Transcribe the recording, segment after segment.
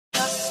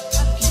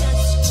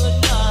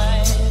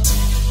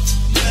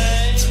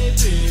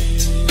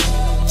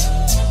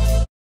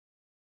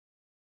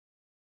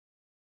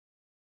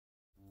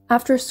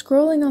After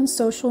scrolling on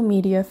social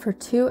media for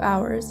 2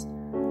 hours,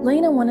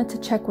 Lana wanted to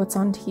check what's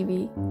on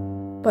TV,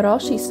 but all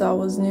she saw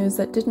was news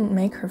that didn't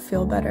make her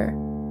feel better.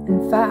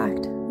 In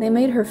fact, they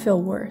made her feel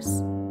worse.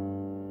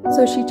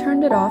 So she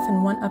turned it off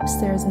and went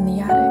upstairs in the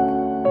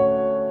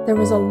attic. There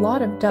was a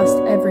lot of dust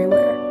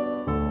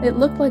everywhere. It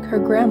looked like her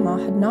grandma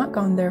had not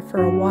gone there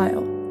for a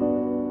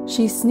while.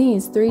 She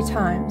sneezed 3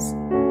 times,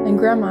 and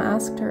Grandma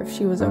asked her if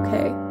she was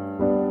okay.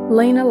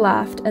 Lana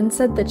laughed and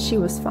said that she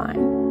was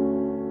fine.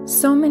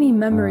 So many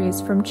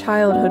memories from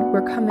childhood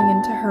were coming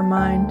into her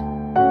mind.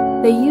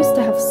 They used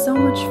to have so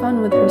much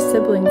fun with her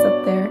siblings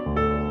up there.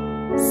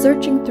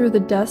 Searching through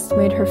the dust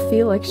made her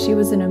feel like she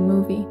was in a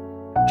movie,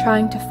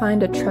 trying to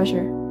find a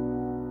treasure.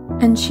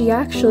 And she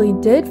actually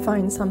did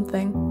find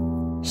something.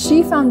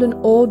 She found an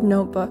old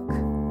notebook.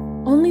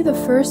 Only the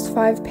first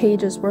 5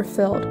 pages were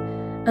filled,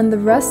 and the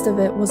rest of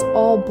it was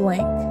all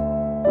blank.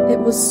 It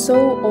was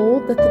so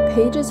old that the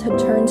pages had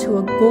turned to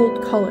a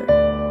gold color.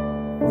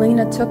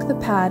 Lana took the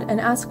pad and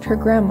asked her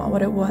grandma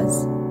what it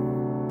was.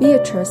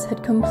 Beatrice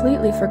had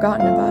completely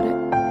forgotten about it.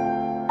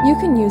 "You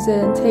can use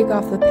it and take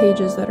off the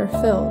pages that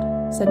are filled,"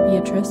 said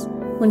Beatrice,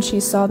 when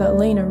she saw that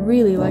Lana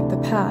really liked the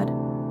pad.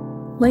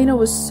 Lana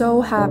was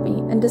so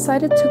happy and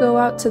decided to go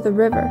out to the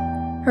river,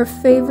 her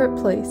favorite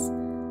place,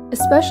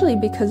 especially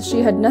because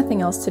she had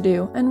nothing else to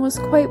do and was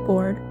quite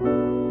bored.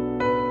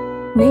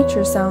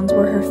 Nature sounds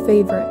were her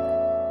favorite,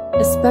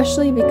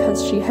 especially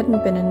because she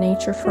hadn't been in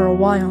nature for a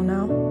while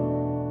now.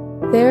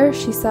 There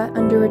she sat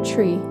under a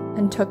tree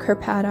and took her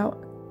pad out.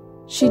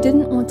 She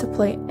didn't want to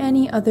play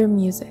any other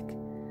music.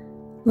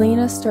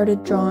 Lana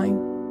started drawing.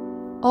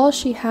 All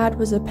she had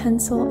was a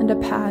pencil and a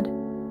pad.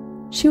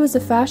 She was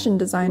a fashion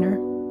designer,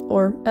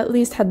 or at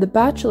least had the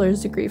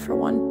bachelor's degree for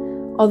one,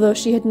 although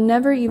she had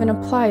never even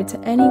applied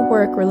to any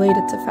work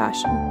related to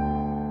fashion.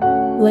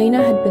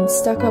 Lana had been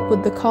stuck up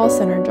with the call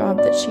center job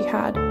that she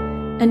had,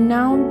 and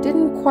now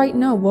didn't quite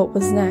know what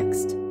was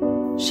next.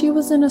 She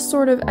was in a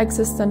sort of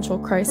existential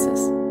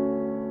crisis.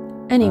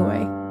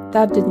 Anyway,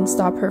 that didn't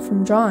stop her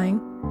from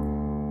drawing,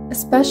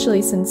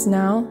 especially since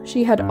now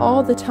she had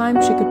all the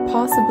time she could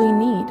possibly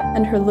need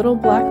and her little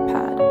black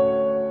pad.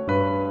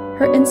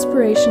 Her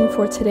inspiration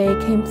for today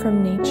came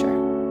from nature.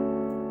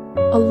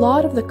 A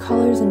lot of the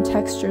colors and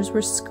textures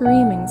were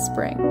screaming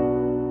spring.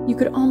 You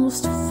could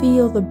almost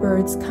feel the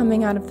birds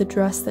coming out of the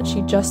dress that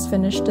she just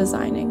finished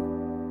designing.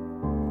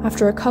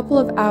 After a couple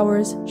of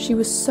hours, she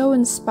was so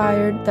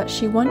inspired that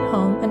she went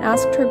home and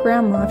asked her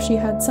grandma if she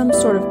had some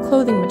sort of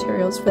clothing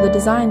materials for the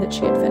design that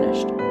she had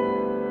finished.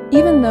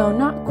 Even though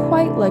not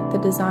quite like the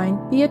design,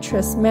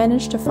 Beatrice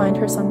managed to find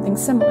her something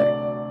similar.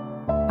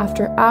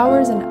 After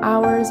hours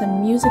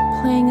and music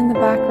playing in the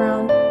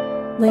background,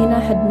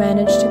 Lana had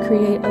managed to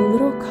create a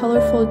little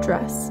colorful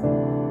dress.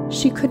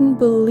 She couldn't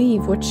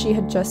believe what she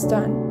had just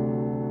done.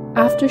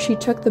 After she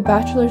took the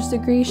bachelor's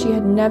degree, she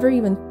had never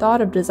even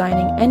thought of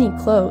designing any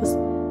clothes,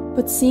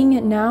 but seeing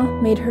it now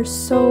made her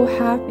so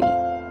happy,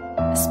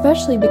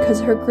 especially because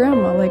her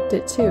grandma liked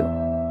it too.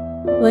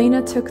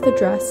 Lana took the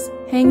dress,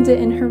 hanged it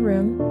in her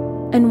room,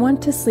 and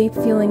went to sleep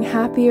feeling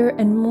happier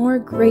and more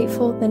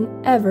grateful than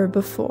ever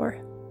before.